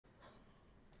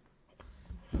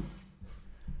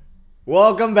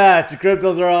Welcome back to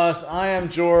CryptosRUs. I am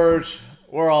George.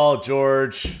 We're all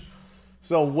George.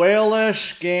 So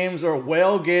whale-ish games or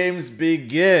whale games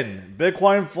begin.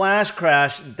 Bitcoin flash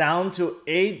crash down to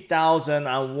 8,000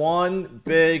 on one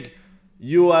big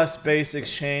US-based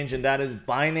exchange, and that is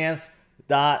Binance.us.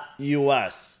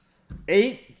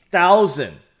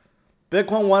 8,000.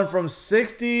 Bitcoin went from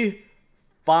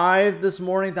 65 this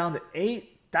morning down to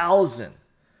 8,000,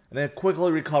 and then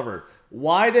quickly recovered.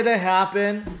 Why did it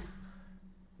happen?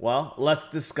 Well, let's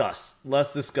discuss.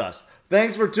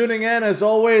 Thanks for tuning in. As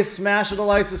always, smash the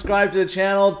like, subscribe to the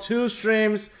channel. 2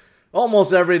 streams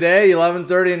almost every day,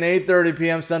 11:30 and 8:30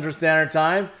 p.m. Central Standard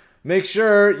Time. Make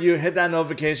sure you hit that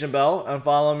notification bell and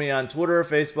follow me on Twitter,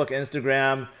 Facebook,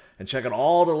 Instagram, and check out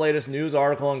all the latest news,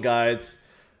 article, and guides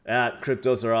at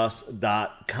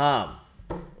CryptosRUs.com.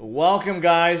 Welcome,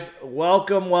 guys.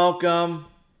 Welcome.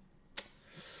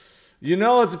 You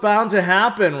know it's bound to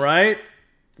happen, right?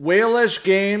 Whale-ish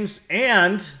games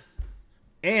and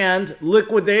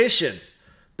liquidations.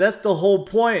 That's the whole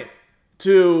point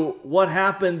to what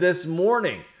happened this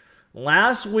morning.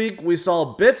 Last week, we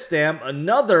saw Bitstamp,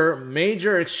 another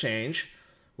major exchange.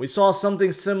 We saw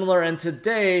something similar, and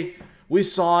today, we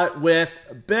saw it with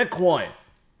Bitcoin.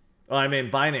 Oh, I mean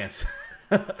Binance.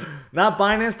 Not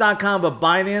Binance.com, but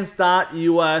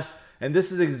Binance.us. And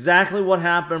this is exactly what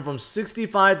happened from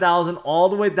 65,000 all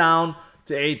the way down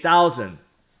to 8,000.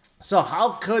 So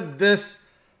how could this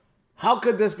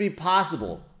be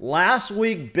possible? Last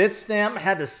week, Bitstamp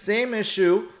had the same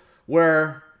issue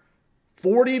where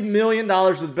 $40 million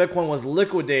of Bitcoin was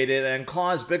liquidated and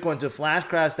caused Bitcoin to flash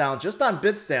crash down just on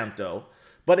Bitstamp though.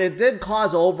 But it did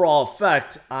cause overall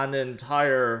effect on the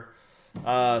entire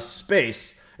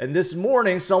space. And this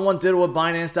morning, someone did it with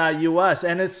Binance.us,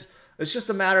 and it's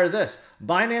just a matter of this.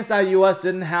 Binance.us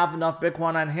didn't have enough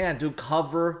Bitcoin on hand to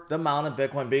cover the amount of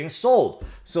Bitcoin being sold.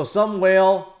 So some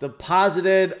whale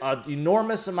deposited an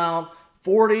enormous amount,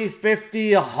 40,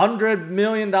 50, $100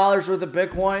 million worth of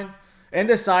Bitcoin, and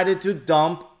decided to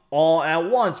dump all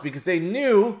at once because they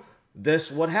knew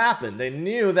this would happen. They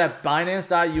knew that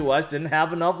Binance.us didn't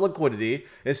have enough liquidity,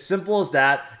 as simple as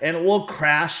that, and it will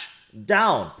crash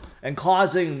down, and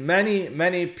causing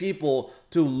many people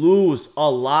to lose a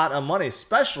lot of money.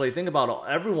 Especially, think about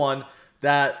everyone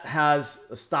that has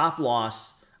a stop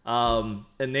loss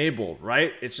enabled,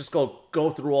 right? It's just go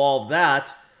through all of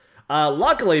that.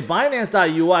 Luckily,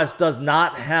 Binance.us does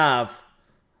not have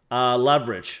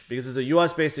leverage because it's a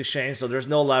US-based exchange, so there's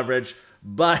no leverage.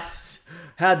 But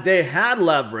had they had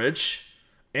leverage,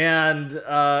 and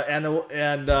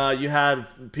you had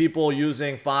people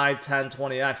using 5, 10,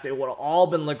 20x, they would have all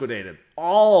been liquidated,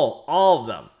 all of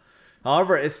them.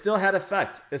 However, it still had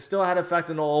effect. It still had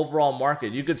effect in the overall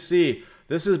market. You could see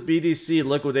this is BTC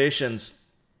liquidations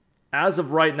as of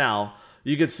right now.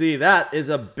 You could see that is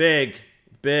a big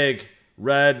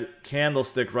red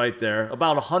candlestick right there,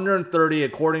 about 130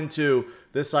 according to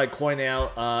this site Coin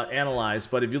Analyze.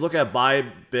 But if you look at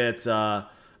Bybit,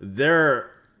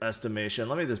 their estimation,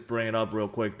 let me just bring it up real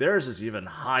quick. Theirs is even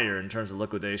higher in terms of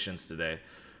liquidations today.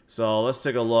 So let's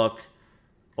take a look.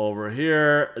 Over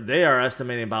here, they are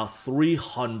estimating about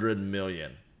 300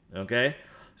 million, okay?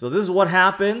 So this is what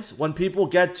happens when people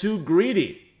get too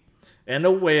greedy and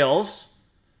the whales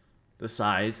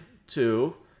decide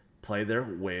to play their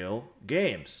whale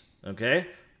games, okay?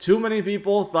 Too many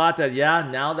people thought that, yeah,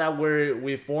 now that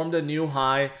we formed a new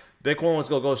high, Bitcoin was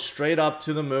going to go straight up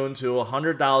to the moon to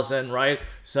 100,000, right?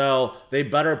 So they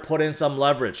better put in some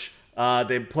leverage.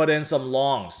 They put in some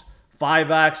longs.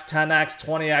 5x, 10x,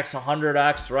 20x,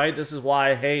 100x, right? This is why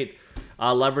I hate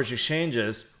leverage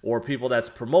exchanges or people that's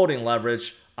promoting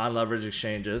leverage on leverage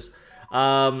exchanges.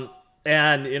 And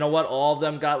you know what? All of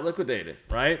them got liquidated,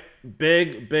 right?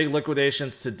 Big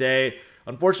liquidations today.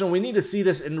 Unfortunately, we need to see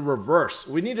this in reverse.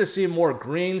 We need to see more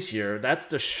greens here. That's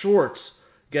the shorts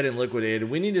getting liquidated.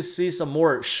 We need to see some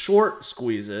more short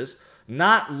squeezes,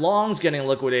 not longs getting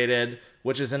liquidated,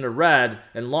 which is in the red,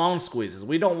 and long squeezes.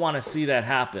 We don't want to see that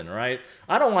happen, right?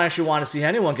 I don't actually want to see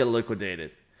anyone get liquidated.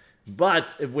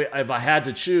 But if I had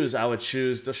to choose, I would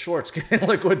choose the shorts getting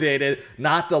liquidated,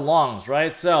 not the longs,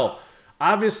 right? So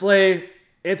obviously,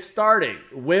 it's starting.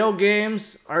 Whale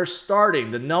games are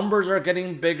starting. The numbers are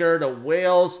getting bigger. The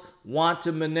whales want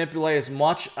to manipulate as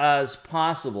much as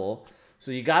possible.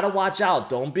 So you got to watch out.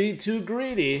 Don't be too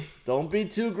greedy. Don't be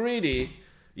too greedy.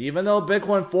 Even though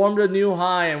Bitcoin formed a new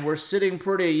high and we're sitting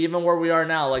pretty even where we are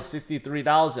now, like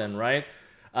 63,000, right?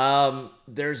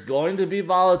 There's going to be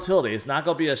volatility. It's not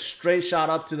going to be a straight shot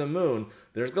up to the moon.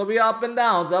 There's going to be up and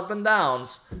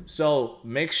downs. So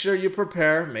make sure you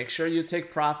prepare. Make sure you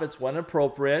take profits when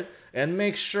appropriate. And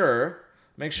make sure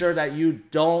that you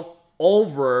don't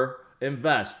over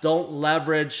invest. Don't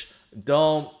leverage.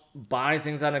 Don't buy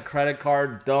things on a credit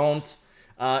card. Don't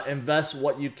invest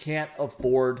what you can't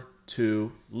afford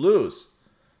to lose.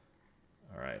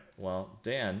 All right. Well,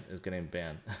 Dan is getting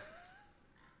banned.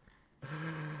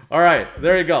 All right.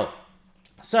 There you go.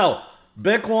 So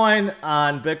Bitcoin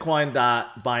on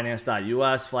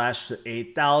bitcoin.binance.us flashed to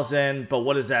 8,000. But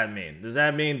what does that mean? Does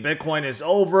that mean Bitcoin is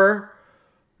over?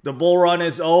 The bull run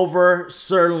is over?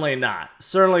 Certainly not.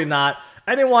 Certainly not.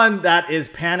 Anyone that is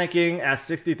panicking at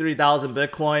 63,000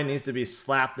 Bitcoin needs to be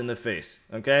slapped in the face,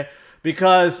 okay?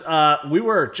 Because we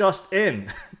were just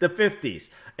in the 50s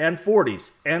and 40s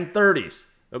and 30s,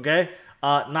 okay?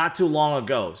 Not too long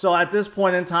ago. So at this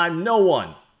point in time, no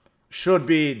one should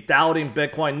be doubting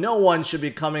Bitcoin. No one should be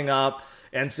coming up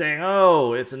and saying,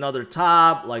 oh, it's another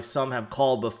top, like some have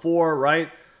called before, right?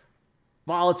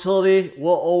 Volatility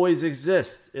will always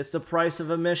exist. It's the price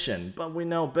of admission. But we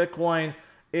know Bitcoin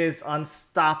is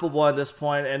unstoppable at this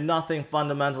point, and nothing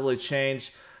fundamentally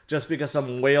changed just because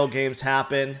some whale games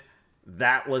happened.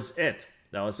 That was it.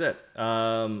 That was it.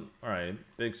 All right,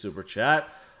 big super chat.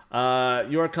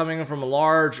 You are coming in from a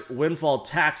large windfall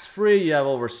tax-free. You have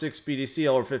over 6 BTC,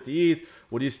 over 50 ETH.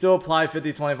 Would you still apply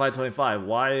 50, 25, 25?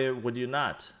 Why would you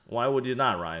not? Why would you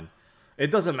not, Ryan? It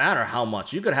doesn't matter how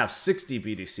much. You could have 60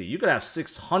 BTC. You could have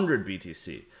 600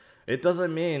 BTC. It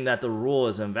doesn't mean that the rule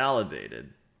is invalidated.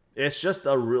 It's just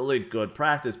a really good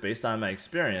practice based on my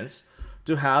experience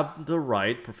to have the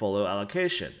right portfolio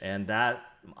allocation. And that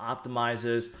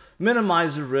optimizes,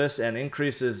 minimizes risk and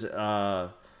increases,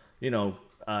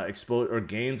 exposure or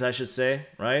gains, I should say,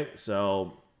 right?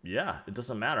 So yeah, it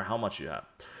doesn't matter how much you have.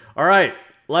 All right,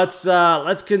 let's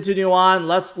continue on.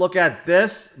 Let's look at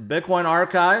this. Bitcoin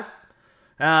Archive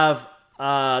have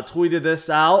tweeted this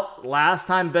out. Last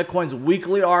time Bitcoin's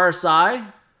weekly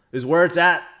RSI is where it's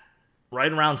at,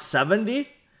 right around 70.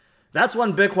 That's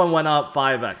when Bitcoin went up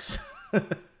 5x.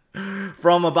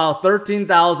 From about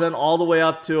 13,000 all the way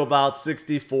up to about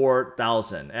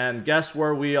 64,000. And guess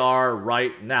where we are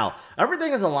right now?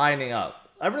 Everything is aligning up.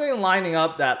 Everything lining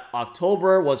up that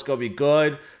October was going to be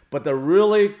good, but the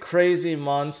really crazy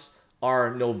months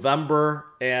are November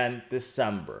and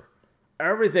December.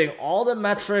 Everything, all the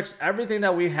metrics, everything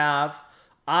that we have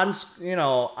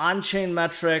on-chain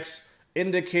metrics,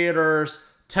 indicators,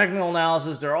 technical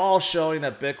analysis, they're all showing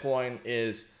that Bitcoin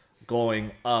is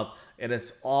going up. And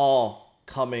it's all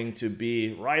coming to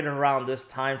be right around this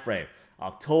time frame,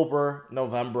 October,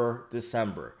 November,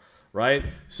 December, right?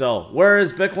 So where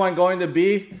is Bitcoin going to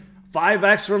be?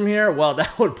 5x from here? Well,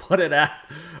 that would put it at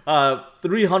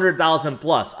 300,000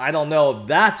 plus. I don't know if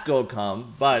that's going to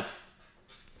come, but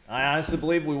I honestly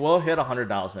believe we will hit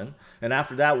 100,000. And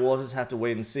after that, we'll just have to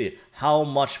wait and see how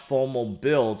much FOMO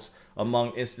builds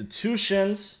among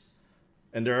institutions.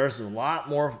 And there's a lot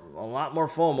more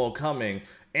FOMO coming.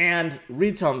 And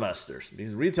retail investors,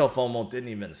 because retail FOMO didn't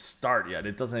even start yet.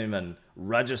 It doesn't even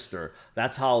register.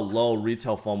 That's how low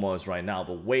retail FOMO is right now.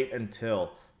 But wait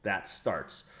until that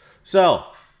starts. So,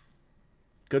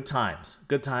 good times.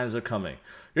 Good times are coming.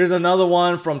 Here's another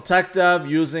one from TechDev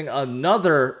using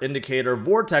another indicator,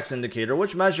 Vortex indicator,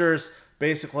 which measures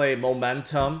basically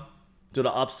momentum to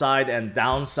the upside and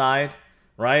downside,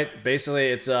 right? Basically,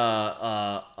 it's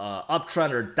a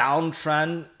uptrend or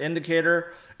downtrend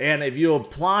indicator. And if you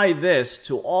apply this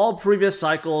to all previous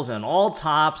cycles and all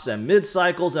tops and mid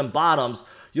cycles and bottoms,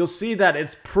 you'll see that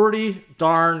it's pretty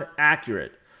darn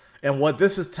accurate. And what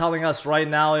this is telling us right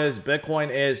now is Bitcoin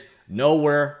is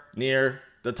nowhere near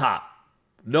the top.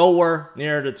 Nowhere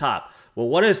near the top. Well,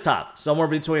 what is top? Somewhere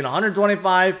between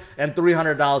 125 and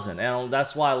 300,000. And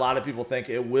that's why a lot of people think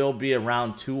it will be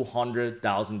around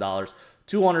 $200,000.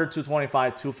 200,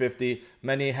 225, 250.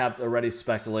 Many have already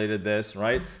speculated this,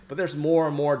 right? But there's more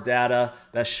and more data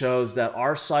that shows that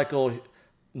our cycle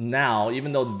now,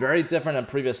 even though very different than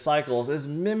previous cycles, is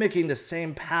mimicking the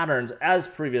same patterns as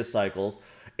previous cycles.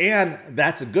 And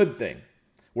that's a good thing.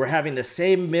 We're having the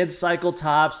same mid-cycle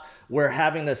tops. We're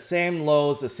having the same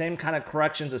lows, the same kind of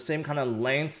corrections, the same kind of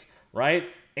lengths, right?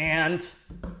 And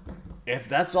if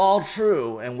that's all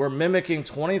true, and we're mimicking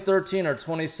 2013 or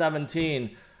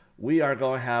 2017, we are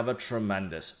going to have a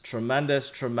tremendous.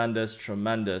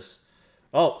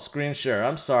 Oh, screen share.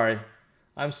 I'm sorry.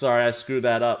 I screwed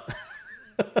that up.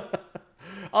 I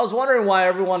was wondering why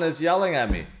everyone is yelling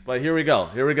at me, but here we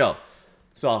go.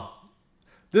 So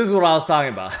this is what I was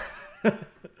talking about.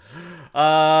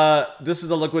 This is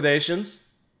the liquidations,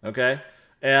 okay?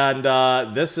 And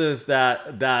this is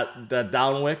that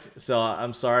down wick. So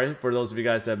I'm sorry for those of you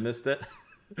guys that missed it.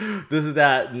 This is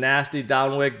that nasty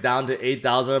down wick down to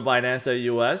 8,000 at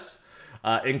Binance.US.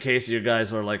 in case you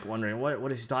guys are like wondering,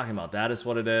 what is he talking about? That is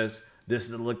what it is. This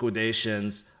is the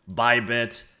liquidations,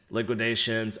 Bybit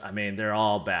liquidations. I mean, they're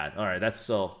all bad. All right, that's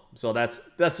so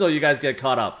you guys get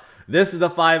caught up. This is the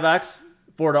 5x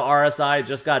for the RSI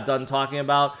just got done talking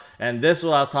about, and this is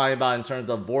what I was talking about in terms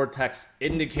of vortex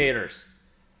indicators.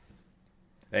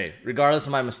 Hey, regardless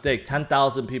of my mistake,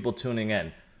 10,000 people tuning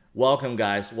in. Welcome,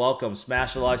 guys. Welcome.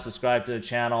 Smash the like, subscribe to the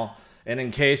channel. And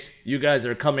in case you guys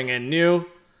are coming in new,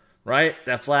 right,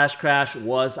 that flash crash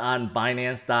was on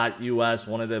Binance.us,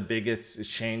 one of the biggest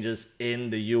exchanges in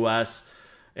the US.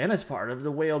 And it's part of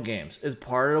the whale games. It's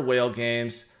part of the whale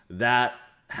games that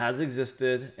has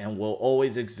existed and will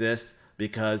always exist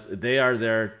because they are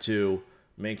there to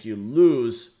make you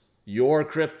lose your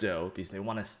crypto because they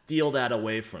want to steal that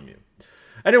away from you.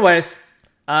 Anyways,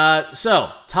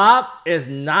 so top is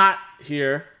not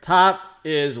here. Top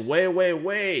is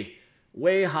way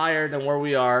higher than where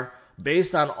we are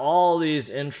based on all these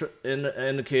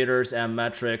indicators and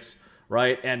metrics,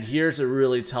 right? And here's a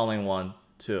really telling one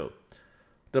too.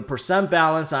 The percent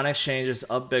balance on exchanges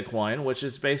of Bitcoin, which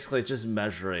is basically just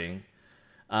measuring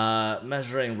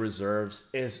reserves,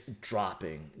 is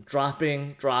dropping.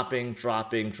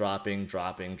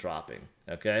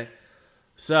 Okay?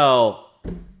 So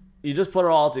you just put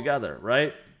it all together,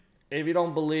 right? If you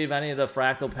don't believe any of the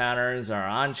fractal patterns or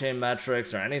on-chain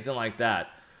metrics or anything like that,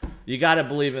 you got to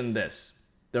believe in this.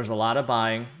 There's a lot of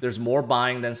buying. There's more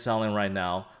buying than selling right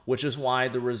now, which is why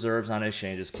the reserves on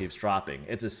exchanges keeps dropping.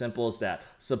 It's as simple as that.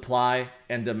 Supply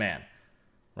and demand,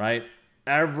 right?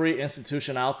 Every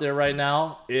institution out there right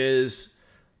now is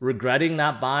regretting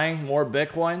not buying more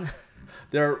Bitcoin.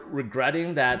 They're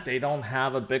regretting that they don't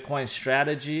have a Bitcoin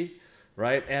strategy,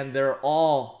 right? And they're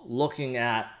all looking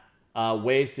at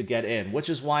ways to get in, which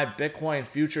is why Bitcoin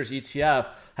Futures ETF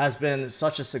has been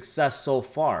such a success so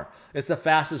far. It's the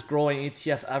fastest growing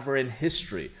ETF ever in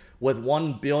history, with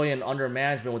 1 billion under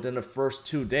management within the first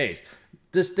 2 days.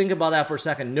 Just think about that for a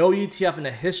second. No ETF in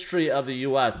the history of the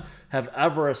US have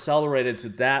ever accelerated to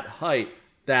that height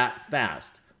that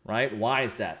fast, right? Why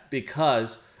is that?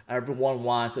 Because everyone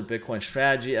wants a Bitcoin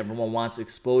strategy. Everyone wants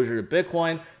exposure to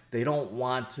Bitcoin. They don't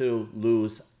want to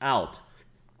lose out.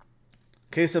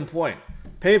 Case in point,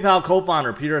 PayPal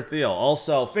co-founder Peter Thiel,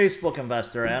 also Facebook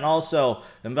investor and also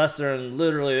investor in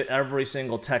literally every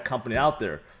single tech company out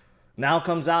there, now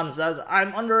comes out and says,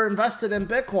 I'm underinvested in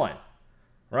Bitcoin,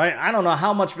 right? I don't know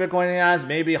how much Bitcoin he has,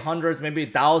 maybe hundreds, maybe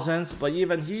thousands, but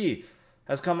even he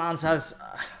has come out and says,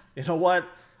 you know what?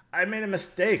 I made a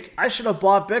mistake. I should have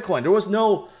bought Bitcoin. There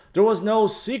was no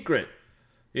secret,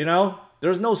 you know?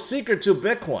 There's no secret to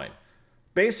Bitcoin.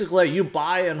 Basically, you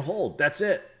buy and hold. That's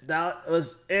it. That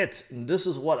was it. And this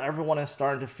is what everyone is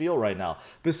starting to feel right now.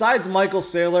 Besides Michael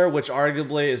Saylor, which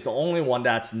arguably is the only one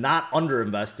that's not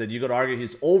underinvested. You could argue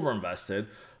he's overinvested.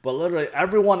 But literally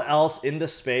everyone else in the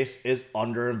space is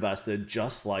underinvested,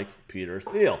 just like Peter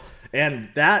Thiel. And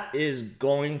that is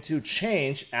going to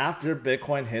change after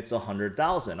Bitcoin hits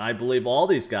 100,000. I believe all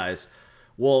these guys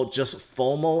will just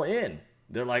FOMO in.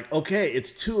 They're like, okay,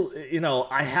 it's too,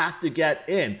 I have to get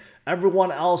in.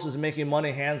 Everyone else is making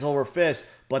money hands over fist,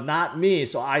 but not me,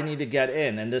 so I need to get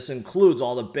in. And this includes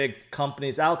all the big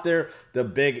companies out there, the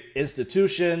big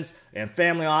institutions and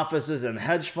family offices and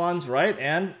hedge funds, right?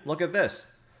 And look at this.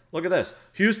 Look at this.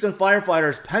 Houston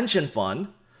Firefighters Pension Fund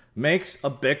makes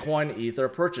a Bitcoin Ether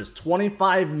purchase,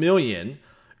 25 million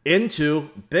into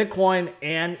Bitcoin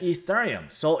and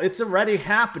Ethereum. So it's already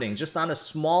happening, just on a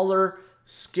smaller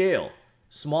scale,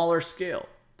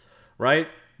 right?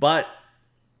 But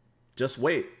just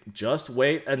wait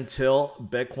until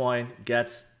Bitcoin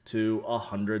gets to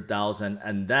 100,000,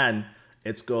 and then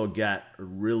it's going to get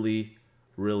really,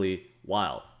 really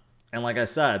wild. And like I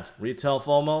said, retail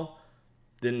FOMO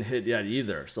didn't hit yet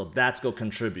either. So that's going to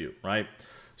contribute, right?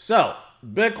 So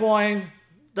Bitcoin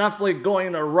definitely going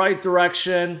in the right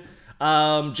direction.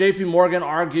 JP Morgan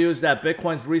argues that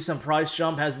Bitcoin's recent price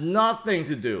jump has nothing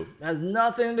to do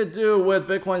with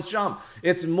Bitcoin's jump.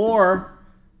 It's more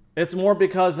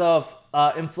because of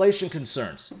inflation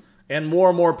concerns. And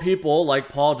more people like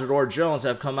Paul Tudor Jones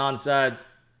have come out and said,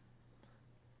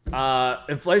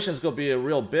 inflation is going to be a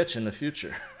real bitch in the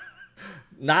future.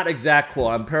 Not exact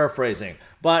quote, I'm paraphrasing.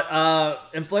 But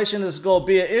inflation is going to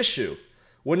be an issue.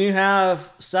 When you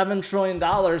have $7 trillion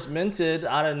minted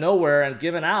out of nowhere and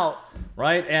given out,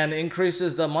 right, and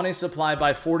increases the money supply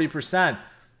by 40%,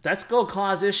 that's going to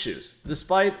cause issues.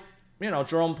 Despite,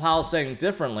 Jerome Powell saying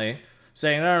differently,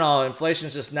 saying, no,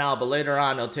 inflation's just now, but later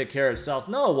on it'll take care of itself.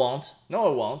 No, it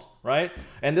won't, right?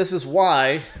 And this is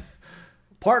why,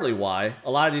 partly why, a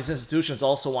lot of these institutions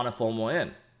also want to FOMO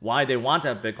in. why they want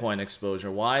that Bitcoin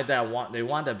exposure, why they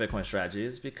want that Bitcoin strategy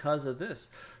is because of this.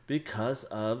 Because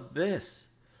of this.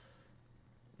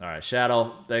 All right,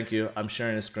 Shadow, thank you. I'm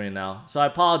sharing the screen now. So I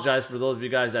apologize for those of you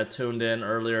guys that tuned in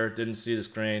earlier, didn't see the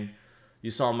screen.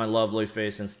 You saw my lovely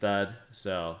face instead.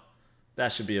 So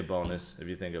that should be a bonus if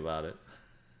you think about it.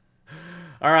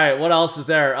 All right, what else is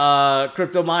there?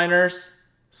 Crypto miners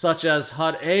such as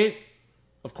HUD-8,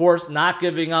 of course, not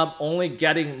giving up, only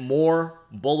getting more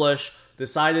bullish,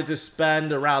 decided to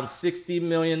spend around $60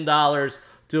 million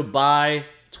to buy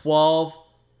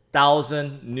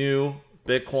 12,000 new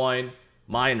Bitcoin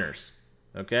miners.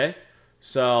 Okay,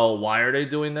 so why are they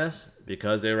doing this?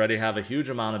 Because they already have a huge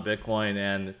amount of Bitcoin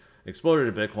and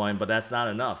exposure to Bitcoin, but that's not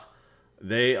enough.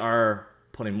 They are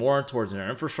putting more towards their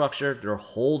infrastructure. They're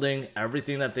holding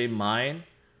everything that they mine,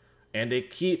 and they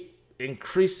keep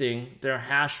increasing their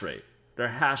hash rate, their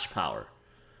hash power.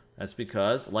 That's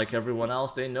because, like everyone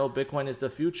else, they know Bitcoin is the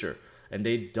future, and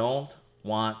they don't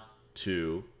want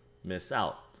to miss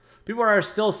out. People are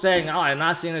still saying, oh, I'm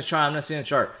not seeing this chart, I'm not seeing the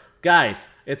chart. Guys,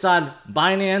 it's on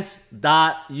Binance.us.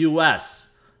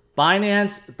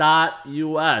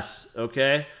 Binance.us,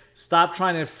 okay? Stop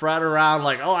trying to fret around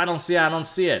like, oh, I don't see it, I don't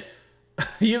see it.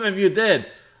 Even if you did,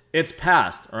 it's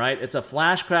past, all right? It's a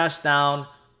flash crash down.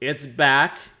 It's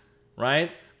back, right?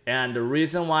 And the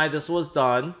reason why this was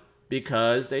done,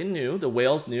 because they knew, the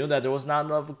whales knew that there was not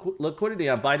enough liquidity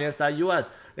on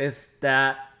Binance.us. It's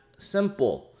that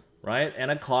simple, right? And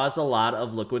it caused a lot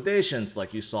of liquidations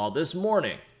like you saw this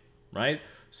morning, right?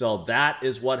 So that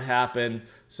is what happened.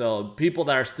 So people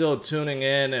that are still tuning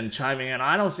in and chiming in,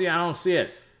 I don't see it.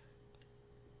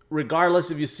 Regardless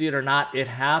if you see it or not, it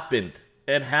happened.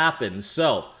 It happened.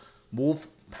 So move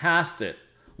past it.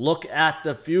 Look at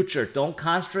the future. Don't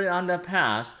concentrate on the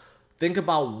past. Think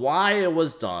about why it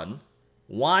was done,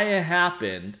 why it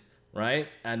happened, right?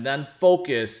 And then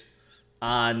focus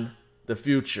on the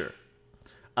future.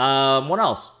 What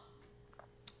else?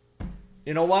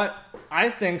 You know what? I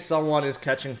think someone is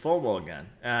catching FOMO again.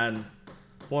 And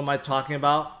what am I talking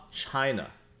about? China.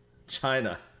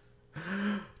 China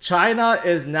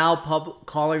is now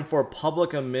calling for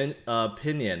public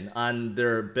opinion on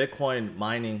their Bitcoin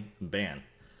mining ban.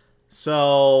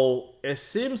 So it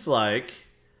seems like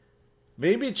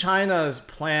maybe China's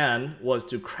plan was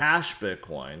to crash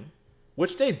Bitcoin,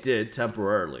 which they did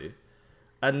temporarily.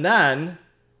 And then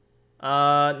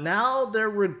now they're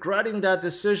regretting that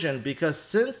decision because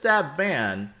since that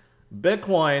ban,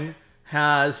 Bitcoin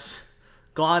has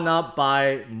gone up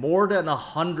by more than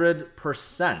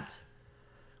 100%.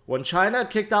 When China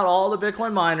kicked out all the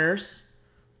Bitcoin miners,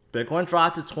 Bitcoin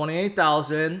dropped to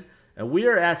 28,000 and we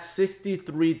are at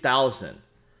 63,000.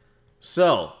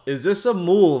 So, is this a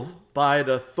move by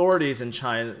the authorities in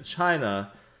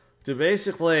China to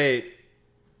basically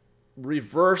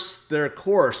reverse their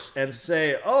course and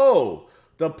say, oh,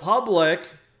 the public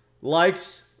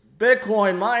likes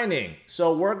Bitcoin mining,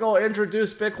 so we're going to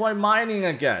introduce Bitcoin mining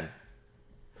again?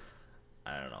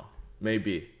 I don't know.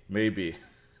 Maybe.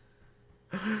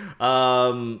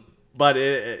 But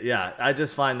yeah, I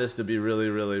just find this to be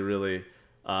really,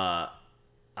 I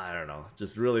don't know,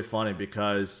 just really funny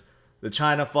because the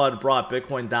China FUD brought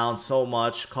Bitcoin down so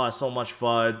much, caused so much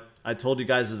FUD. I told you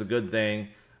guys it was a good thing.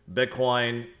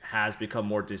 Bitcoin has become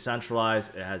more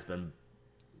decentralized. It has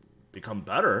become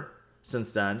better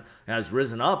since then. It has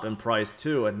risen up in price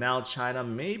too. And now China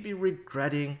may be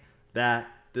regretting that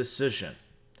decision.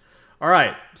 All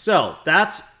right, so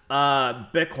that's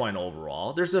Bitcoin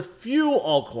overall. There's a few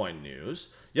altcoin news.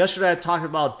 Yesterday I talked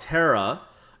about Terra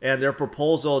and their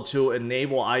proposal to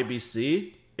enable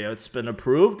IBC. It's been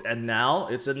approved and now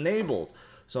it's enabled.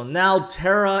 So now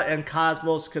Terra and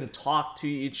Cosmos can talk to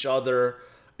each other,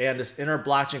 and this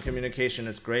inter-blockchain communication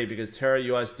is great because Terra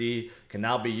USD can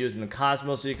now be used in the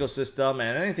Cosmos ecosystem,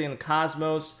 and anything in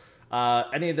Cosmos,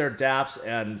 any of their dApps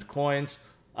and coins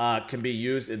can be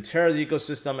used in Terra's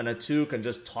ecosystem, and the two can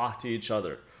just talk to each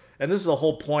other. And this is the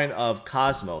whole point of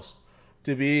Cosmos,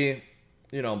 to be,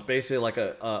 you know, basically like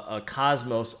a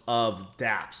Cosmos of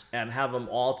dApps and have them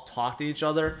all talk to each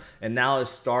other, and now it's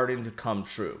starting to come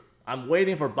true. I'm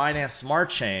waiting for Binance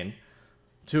Smart Chain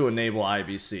to enable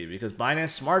IBC because Binance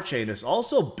Smart Chain is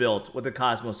also built with the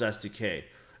Cosmos SDK,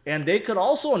 and they could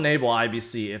also enable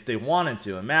IBC if they wanted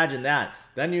to. Imagine that.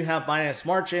 Then you have Binance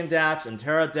Smart Chain dApps and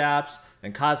Terra dApps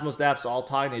and Cosmos dApps all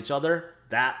talking to each other.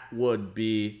 That would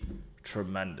be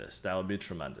tremendous. That would be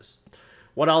tremendous.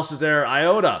 What else is there?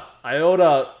 IOTA.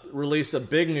 IOTA released a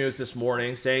big news this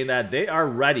morning saying that they are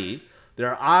ready.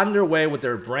 They're on their way with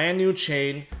their brand new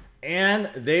chain, and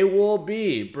they will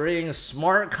be bringing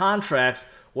smart contracts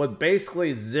with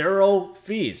basically zero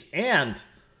fees. And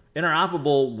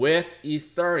interoperable with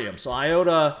Ethereum. So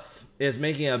IOTA is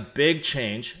making a big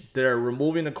change. They're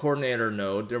removing the coordinator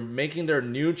node. They're making their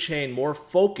new chain more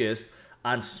focused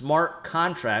on smart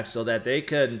contracts so that they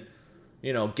can,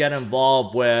 you know, get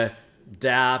involved with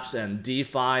dApps and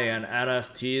DeFi and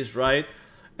NFTs, right?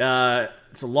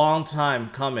 It's a long time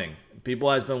coming. People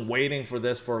has been waiting for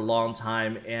this for a long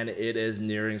time, and it is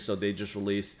nearing, so they just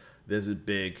released this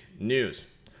big news.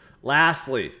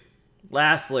 Lastly,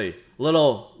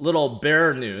 little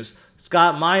bear news.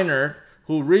 Scott Miner,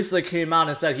 who recently came out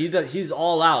and said he's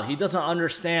all out. He doesn't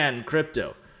understand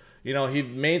crypto. You know, he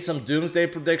made some doomsday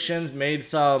predictions, made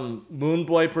some moon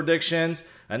boy predictions,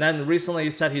 and then recently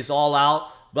he said he's all out.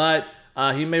 But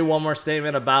he made one more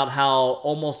statement about how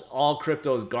almost all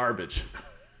crypto is garbage.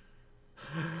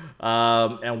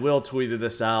 And Will tweeted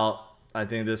this out. I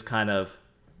think this kind of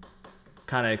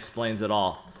explains it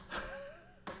all.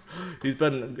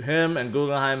 Him and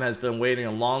Guggenheim has been waiting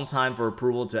a long time for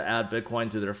approval to add Bitcoin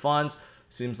to their funds.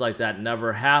 Seems like that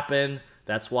never happened.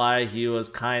 That's why he was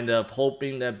kind of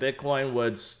hoping that Bitcoin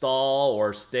would stall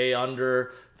or stay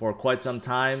under for quite some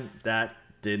time. That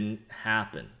didn't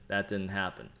happen.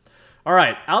 All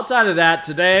right, outside of that,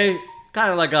 today,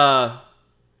 kind of like a,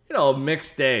 you know,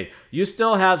 mixed day. You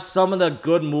still have some of the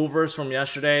good movers from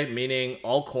yesterday, meaning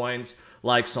altcoins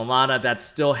like Solana that's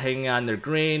still hanging on their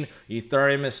green.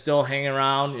 Ethereum is still hanging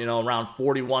around, you know, around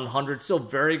 4,100, still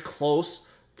very close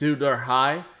to their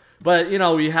high. But, you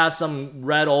know, we have some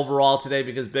red overall today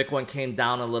because Bitcoin came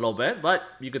down a little bit. But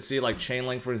you could see like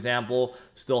Chainlink, for example,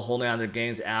 still holding on their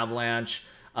gains. Avalanche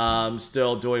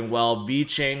still doing well.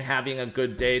 VeChain having a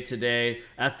good day today.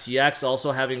 FTX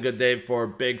also having a good day for a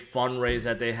big fundraise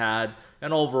that they had.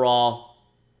 And overall,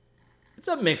 it's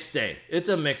a mixed day.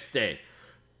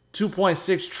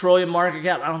 2.6 trillion market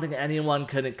cap. I don't think anyone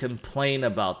can complain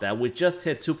about that. We just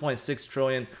hit 2.6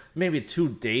 trillion maybe 2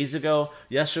 days ago.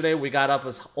 Yesterday we got up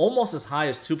almost as high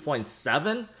as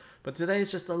 2.7, but today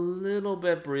is just a little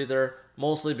bit breather,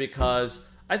 mostly because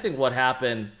I think what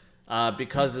happened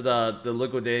because of the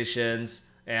liquidations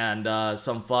and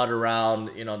some FUD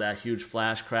around, you know, that huge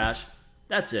flash crash.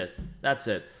 That's it.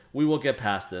 We will get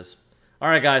past this. All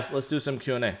right, guys, let's do some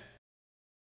Q&A.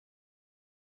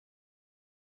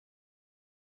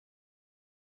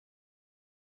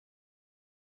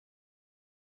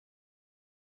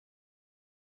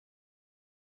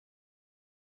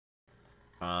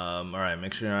 All right,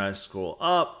 make sure I scroll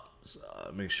up.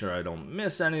 Make sure I don't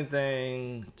miss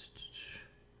anything.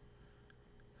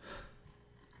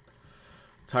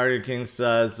 Target King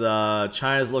says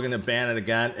China's looking to ban it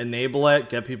again. Enable it,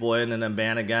 get people in, and then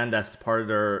ban again. That's part of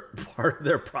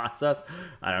their process.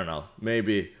 I don't know.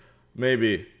 Maybe.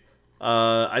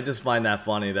 I just find that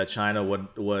funny that China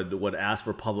would ask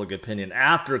for public opinion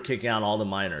after kicking out all the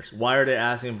miners. Why are they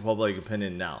asking for public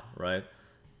opinion now, right?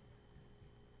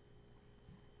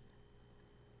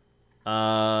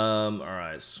 All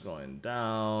right, scrolling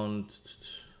down.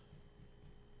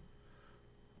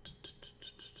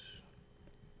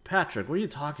 Patrick, what are you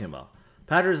talking about?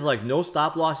 Patrick's like, no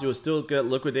stop loss, you will still get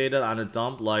liquidated on a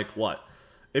dump. Like what?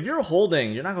 If you're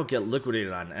holding, you're not gonna get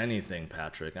liquidated on anything,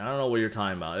 Patrick. I don't know what you're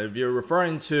talking about. If you're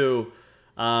referring to,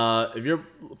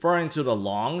 the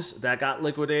longs that got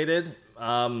liquidated,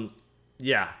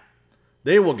 yeah.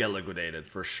 They will get liquidated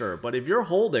for sure. But if you're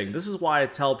holding, this is why I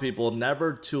tell people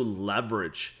never to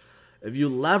leverage. If you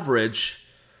leverage,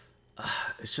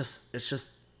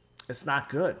 it's not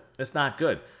good. It's not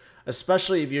good.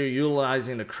 Especially if you're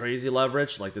utilizing the crazy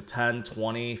leverage like the 10,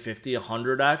 20, 50,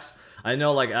 100x. I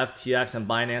know like FTX and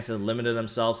Binance have limited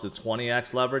themselves to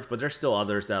 20x leverage, but there's still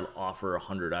others that offer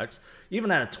 100x.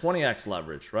 Even at a 20x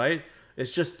leverage, right?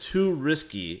 It's just too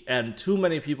risky and too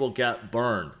many people get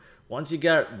burned. Once you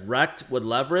get wrecked with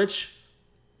leverage,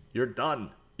 you're done.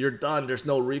 There's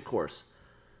no recourse.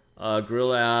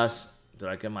 Gorilla asks, did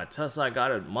I get my Tesla? I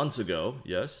got it months ago.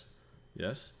 Yes.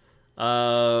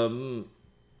 Man,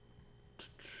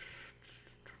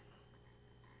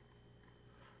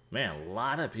 a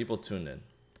lot of people tuned in.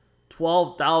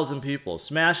 12,000 people.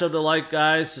 Smash up the like,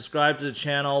 guys. Subscribe to the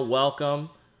channel. Welcome.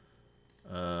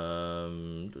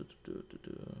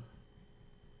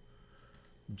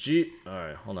 All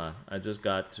right, hold on. I just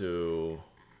got to.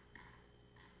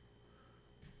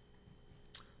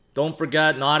 Don't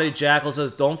forget, Naughty Jackal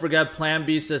says, don't forget Plan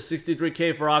B says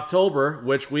 63K for October,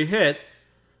 which we hit,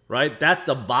 right? That's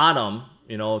the bottom,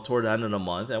 you know, toward the end of the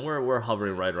month, and we're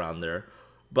hovering right around there.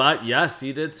 But yes,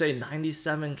 he did say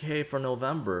 97K for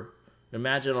November.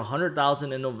 Imagine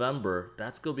 100,000 in November.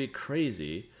 That's gonna be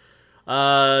crazy.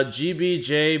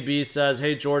 GBJB says,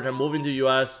 hey George, I'm moving to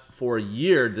US for a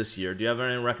year this year. Do you have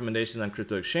any recommendations on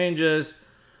crypto exchanges?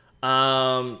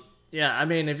 Yeah, I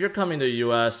mean, if you're coming to the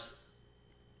US,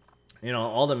 you know,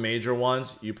 all the major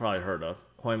ones you probably heard of.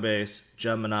 Coinbase,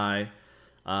 Gemini,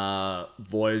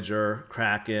 Voyager,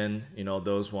 Kraken, you know,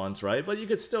 those ones, right? But you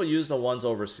could still use the ones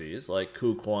overseas, like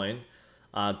KuCoin,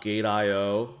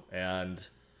 Gate.io, and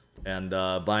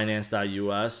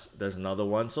Binance.us. There's another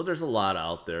one. So there's a lot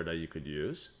out there that you could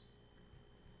use.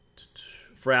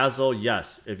 Frazzle,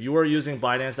 yes. If you were using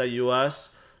Binance.us,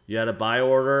 you had a buy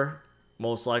order,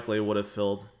 most likely it would have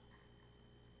filled.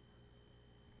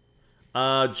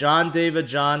 John David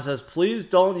John says, please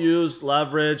don't use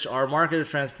leverage. Our market is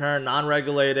transparent,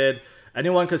 non-regulated.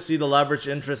 Anyone could see the leverage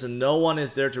interest and no one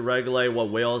is there to regulate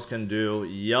what whales can do.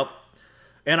 Yep.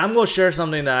 And I'm going to share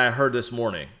something that I heard this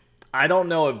morning. I don't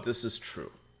know if this is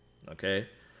true. Okay.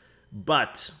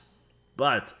 But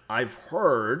I've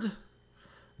heard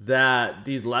that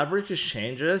these leverage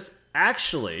exchanges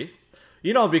actually,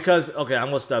 you know, because, okay, I'm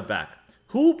going to step back.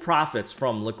 Who profits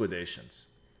from liquidations?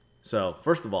 So,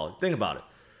 first of all, think about it.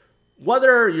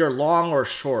 Whether you're long or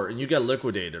short and you get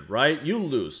liquidated, right? You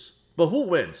lose. But who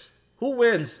wins? Who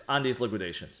wins on these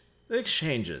liquidations? The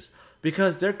exchanges.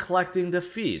 Because they're collecting the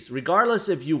fees. Regardless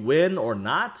if you win or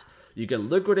not, you get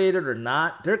liquidated or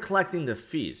not, they're collecting the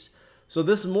fees. So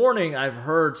this morning, I've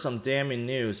heard some damning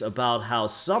news about how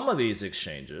some of these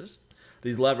exchanges,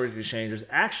 these leverage exchanges,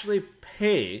 actually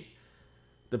pay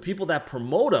the people that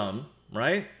promote them,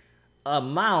 right,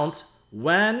 amount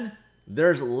when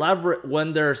there's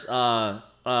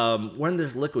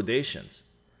liquidations.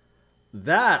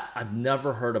 That I've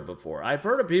never heard of before. I've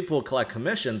heard of people collect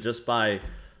commission just by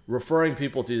referring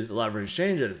people to these leverage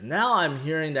exchanges. Now I'm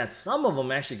hearing that some of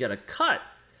them actually get a cut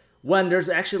when there's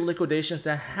actually liquidations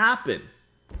that happen.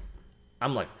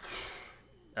 I'm like,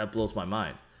 that blows my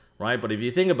mind, right? But if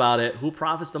you think about it, who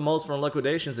profits the most from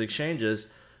liquidations? Exchanges.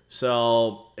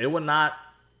 So it would not,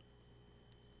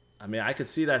 I mean, I could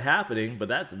see that happening, but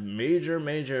that's major,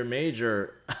 major,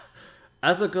 major,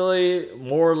 ethically,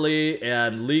 morally,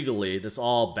 and legally, that's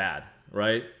all bad,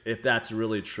 right? If that's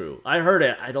really true. I heard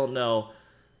it. I don't know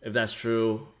if that's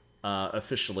true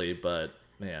officially, but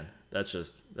man, that's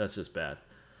just bad.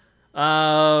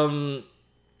 I'm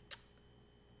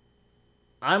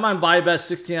on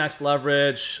Bybest, 16x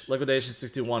leverage, liquidation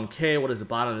 61K. What is the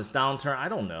bottom of this downturn? I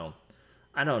don't know.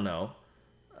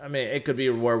 I mean, it could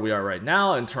be where we are right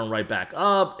now and turn right back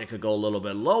up. It could go a little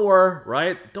bit lower,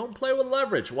 right? Don't play with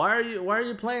leverage. Why are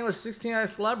you playing with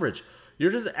 16x leverage?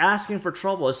 You're just asking for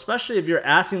trouble, especially if you're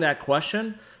asking that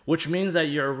question, which means that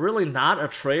you're really not a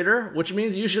trader, which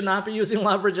means you should not be using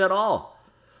leverage at all.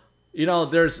 You know,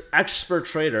 there's expert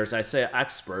traders, I say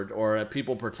expert, or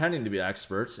people pretending to be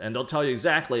experts, and they'll tell you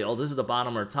exactly, oh, this is the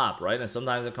bottom or top, right? And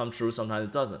sometimes it comes true, sometimes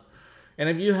it doesn't. And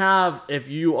if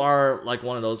you are like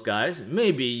one of those guys,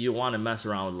 maybe you want to mess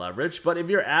around with leverage, but if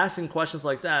you're asking questions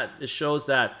like that, it shows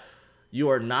that you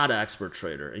are not an expert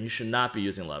trader, and you should not be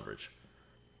using leverage.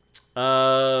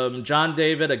 John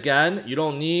David, again, you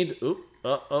don't need,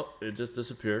 it just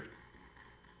disappeared.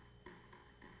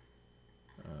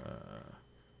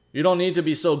 You don't need to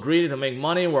be so greedy to make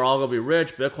money. We're all going to be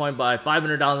rich. Bitcoin by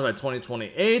 $500 by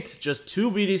 2028. Just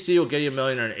 2 BTC will get you a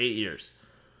millionaire in 8 years.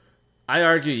 I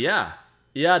argue, yeah,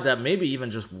 that maybe even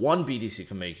just 1 BTC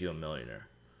can make you a millionaire,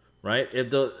 right? If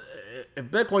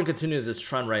Bitcoin continues this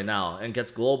trend right now and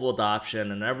gets global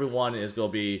adoption and everyone is going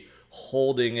to be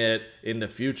holding it in the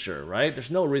future, right?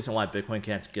 There's no reason why Bitcoin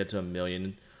can't get to a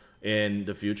million in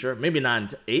the future. Maybe not in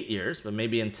 8 years, but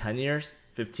maybe in 10 years,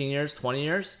 15 years, 20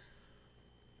 years.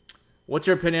 What's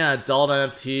your opinion on adult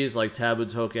NFTs like Taboo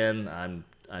Token?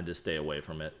 I just stay away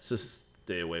from it. Just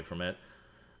stay away from it.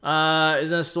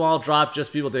 Isn't a small drop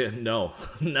just people to... No,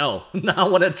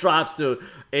 not when it drops to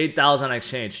 8,000 on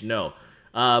exchange, no.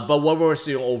 But what we're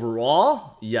seeing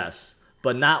overall, yes.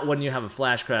 But not when you have a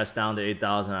flash crash down to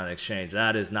 8,000 on exchange.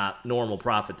 That is not normal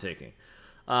profit taking.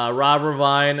 Robert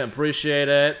Vine, appreciate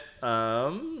it.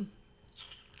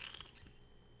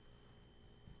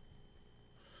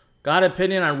 Got an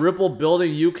opinion on Ripple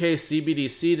building UK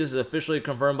CBDC. This is officially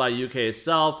confirmed by UK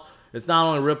itself. It's not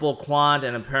only Ripple, Quant,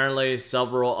 and apparently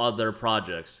several other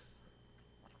projects.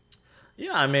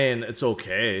 Yeah, I mean, it's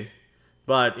okay.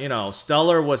 But, you know,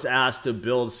 Stellar was asked to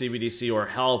build CBDC or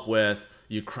help with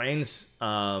Ukraine's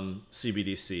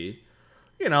CBDC.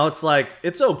 You know, it's like,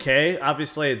 it's okay.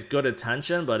 Obviously, it's good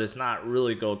attention, but it's not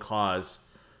really going to cause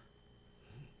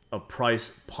a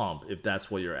price pump, if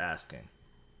that's what you're asking.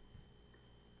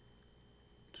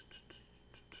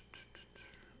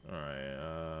 All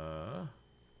right.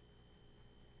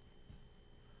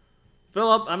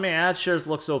 Philip, I mean, AdShares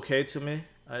looks okay to me.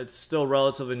 It's still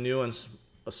relatively new and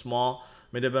small. I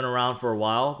mean, they've been around for a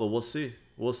while, but we'll see.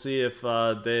 We'll see if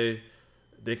they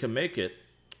can make it.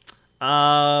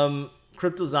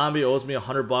 Crypto Zombie owes me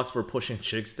 $100 for pushing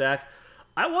Chig Stack.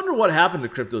 I wonder what happened to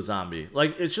Crypto Zombie.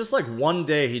 Like, it's just like one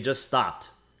day he just stopped.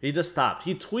 He just stopped.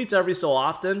 He tweets every so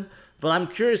often, but I'm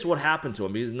curious what happened to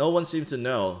him because no one seems to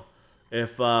know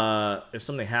if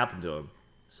something happened to him.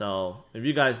 So if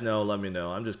you guys know, let me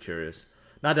know. I'm just curious.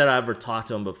 Not that I ever talked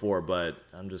to him before, but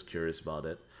I'm just curious about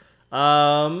it.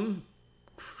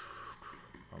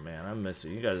 Oh man, I'm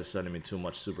missing. You guys are sending me too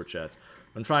much super chats.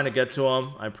 I'm trying to get to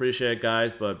them. I appreciate it,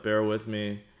 guys, but bear with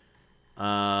me.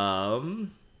 Do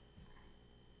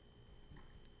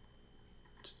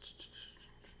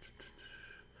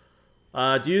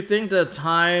you think the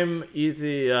time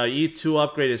E2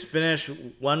 upgrade is finished?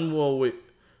 When will we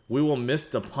will miss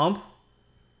the pump?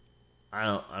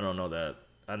 I don't know that.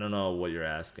 I don't know what you're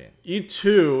asking.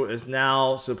 E2 is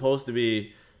now supposed to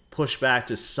be pushed back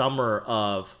to summer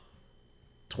of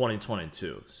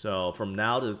 2022. So from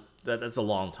now to that's a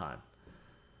long time.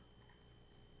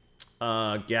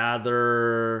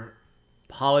 Gather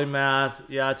Polymath.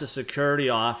 Yeah, it's a security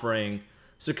offering,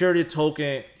 security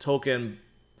token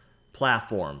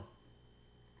platform.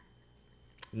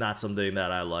 Not something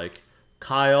that I like.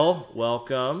 Kyle,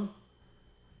 welcome.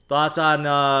 Thoughts on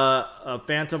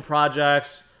Phantom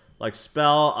projects like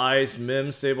Spell, Ice, MIM,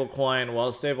 stablecoin?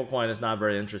 Well, stablecoin is not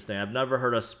very interesting. I've never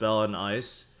heard of Spell and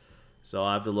Ice, so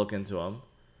I have to look into them.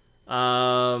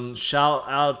 Shout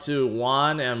out to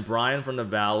Juan and Brian from the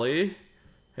Valley.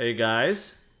 Hey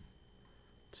guys.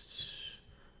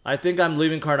 I think I'm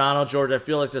leaving Cardano, George. I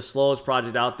feel like it's the slowest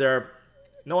project out there.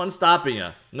 No one's stopping you.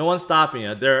 No one's stopping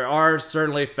you. There are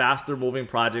certainly faster moving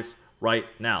projects right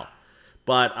now.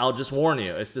 But I'll just warn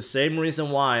you, it's the same reason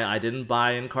why I didn't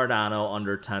buy in Cardano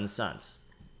under 10 cents.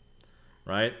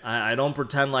 Right? I don't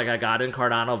pretend like I got in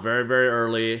Cardano very, very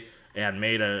early and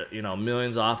made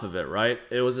millions off of it, right?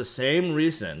 It was the same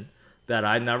reason that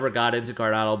I never got into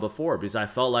Cardano before, because I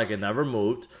felt like it never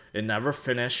moved, it never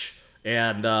finished,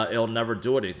 and it'll never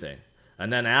do anything.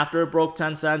 And then after it broke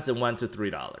 10 cents, it went to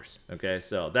 $3. Okay,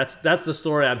 so that's the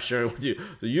story I'm sharing with you.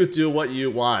 So you do what you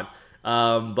want.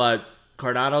 But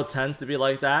Cardano tends to be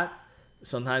like that.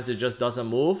 Sometimes it just doesn't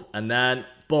move, and then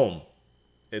boom,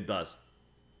 it does.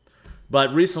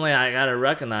 But recently I gotta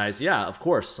recognize, yeah, of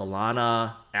course,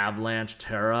 Solana, Avalanche,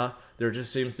 Terra, there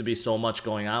just seems to be so much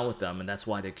going on with them, and that's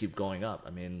why they keep going up. I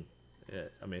mean,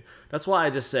 that's why I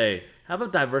just say, have a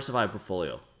diversified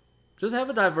portfolio. Just have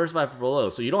a diversified portfolio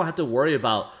so you don't have to worry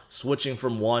about switching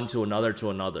from one to another to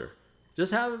another.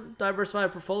 Just have a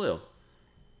diversified portfolio.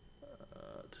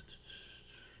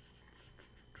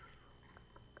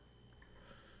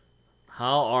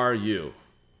 How are you?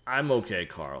 I'm okay,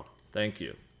 Carl. Thank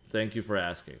you. Thank you for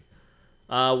asking.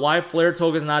 Why Flare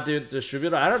tokens not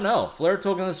distributed? I don't know. Flare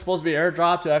tokens is supposed to be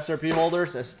airdropped to XRP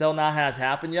holders. It still not has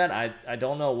happened yet. I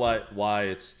don't know why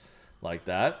it's like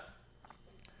that.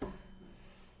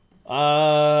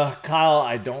 Kyle,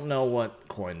 I don't know what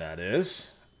coin that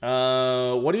is.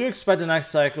 What do you expect the next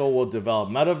cycle will develop?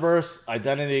 Metaverse,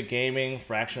 identity, gaming,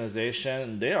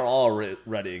 fractionalization, they are all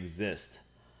already exist.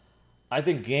 I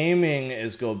think gaming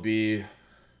is going to be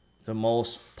the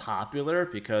most popular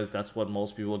because that's what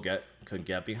most people could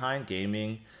get behind,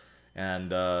 gaming and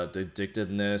the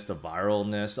addictiveness, the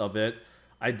viralness of it.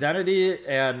 Identity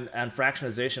and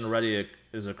fractionalization already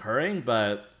is occurring,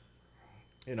 but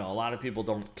a lot of people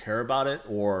don't care about it,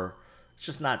 or it's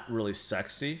just not really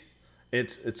sexy.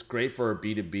 It's great for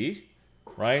B2B,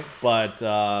 right? But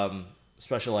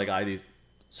especially like ID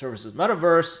services,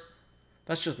 metaverse,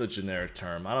 that's just a generic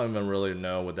term. I don't even really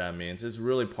know what that means. It's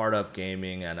really part of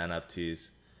gaming and NFTs.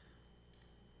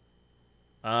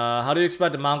 How do you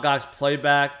expect the Mt. Gox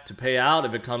playback to pay out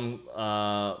if it coming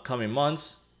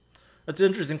months? That's an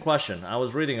interesting question. I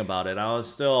was reading about it. I was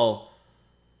still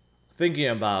thinking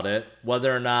about it,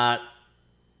 whether or not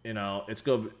it's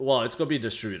gonna be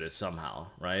distributed somehow,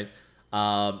 right?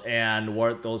 And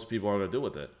what those people are gonna do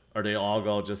with it. Are they all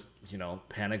go just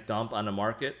panic dump on the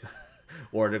market?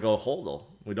 Or to go hodl.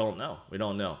 We don't know. We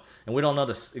don't know. And we don't know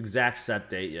the exact set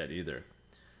date yet either.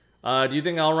 Do you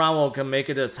think Elrond can make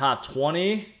it to the top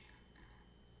 20?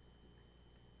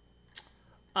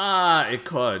 It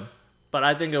could. But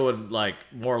I think it would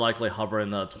more likely hover in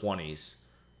the 20s.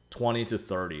 20 to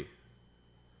 30.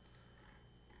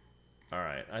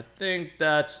 Alright. I think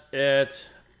that's it.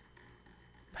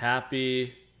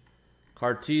 Pappy.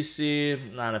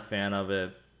 Cartesi. Not a fan of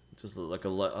it. Just like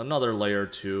another layer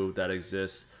 2 that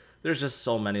exists. There's just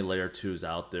so many layer 2s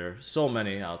out there. So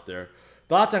many out there.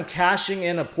 Thoughts on cashing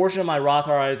in a portion of my Roth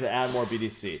IRA to add more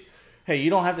BTC? Hey, you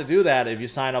don't have to do that if you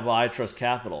sign up with iTrust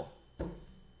Capital. All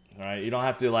right, you don't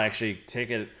have to actually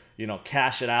take it. you know,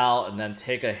 cash it out and then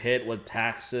take a hit with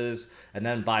taxes and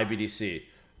then buy BTC.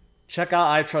 Check out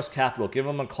I Trust Capital. Give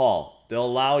them a call. They'll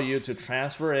allow you to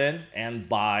transfer in and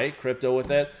buy crypto with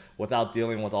it without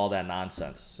dealing with all that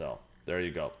nonsense. So there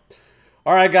you go.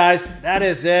 All right, guys, that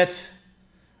is it.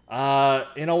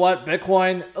 You know what?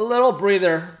 Bitcoin, a little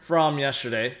breather from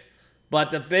yesterday.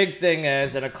 But the big thing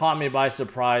is, and it caught me by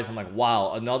surprise, I'm like,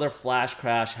 wow, another flash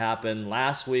crash happened.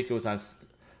 Last week it was on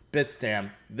Bitstamp.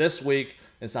 This week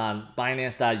it's on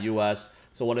Binance.us.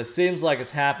 So what it seems like is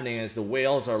happening is the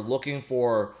whales are looking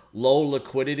for low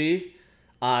liquidity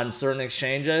on certain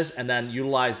exchanges and then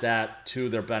utilize that to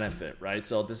their benefit, right?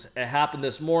 So it happened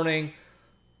this morning.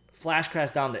 Flash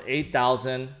crash down to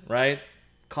 8,000, right?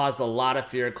 Caused a lot of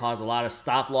fear, caused a lot of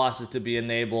stop losses to be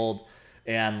enabled,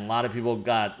 and a lot of people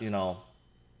got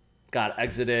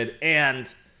exited.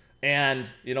 And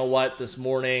you know what? This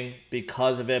morning,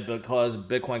 because of it, because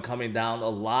Bitcoin coming down, a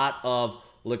lot of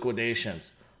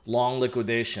liquidations, long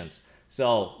liquidations.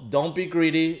 So don't be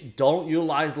greedy. Don't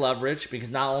utilize leverage, because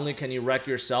not only can you wreck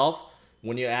yourself,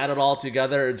 when you add it all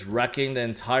together, it's wrecking the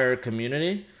entire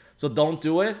community. So don't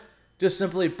do it. Just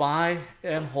simply buy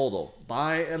and hodl,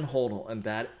 buy and hodl, and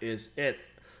that is it.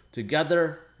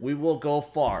 Together, we will go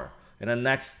far. In the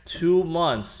next 2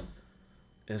 months,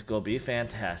 it's going to be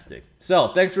fantastic. So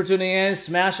thanks for tuning in.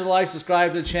 Smash the like,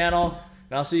 subscribe to the channel,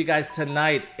 and I'll see you guys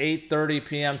tonight, 8:30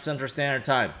 p.m. Central Standard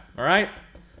Time. All right?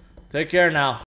 Take care now.